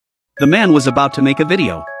The man was about to make a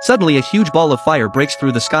video. Suddenly a huge ball of fire breaks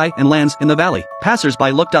through the sky and lands in the valley. Passers-by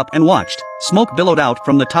looked up and watched. Smoke billowed out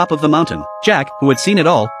from the top of the mountain. Jack, who had seen it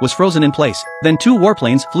all, was frozen in place. Then 2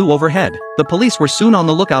 warplanes flew overhead. The police were soon on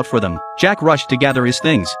the lookout for them. Jack rushed to gather his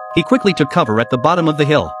things. He quickly took cover at the bottom of the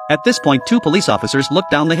hill. At this point 2 police officers looked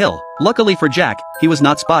down the hill. Luckily for Jack, he was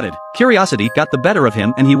not spotted. Curiosity got the better of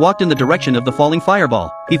him and he walked in the direction of the falling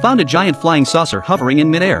fireball. He found a giant flying saucer hovering in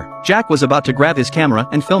midair. Jack was about to grab his camera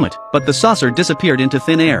and film it, but the saucer disappeared into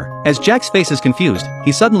thin air. As Jack's face is confused,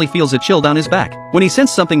 he suddenly feels a chill down his back. When he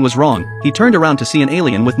sensed something was wrong, he turned around to see an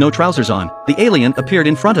alien with no trousers on. The alien appeared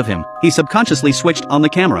in front of him. He subconsciously switched on the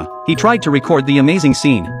camera. He tried to record the amazing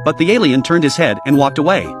scene, but the alien turned his head and walked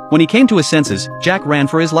away. When he came to his senses, Jack ran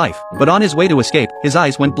for his life, but on his way to escape, his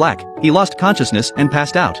eyes went black. He lost consciousness and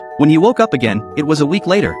passed out. When he woke up again, it was a week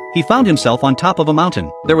later. He found himself on top of a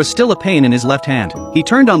mountain. There was still a pain in his left hand. He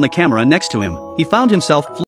turned on the camera next to him. He found himself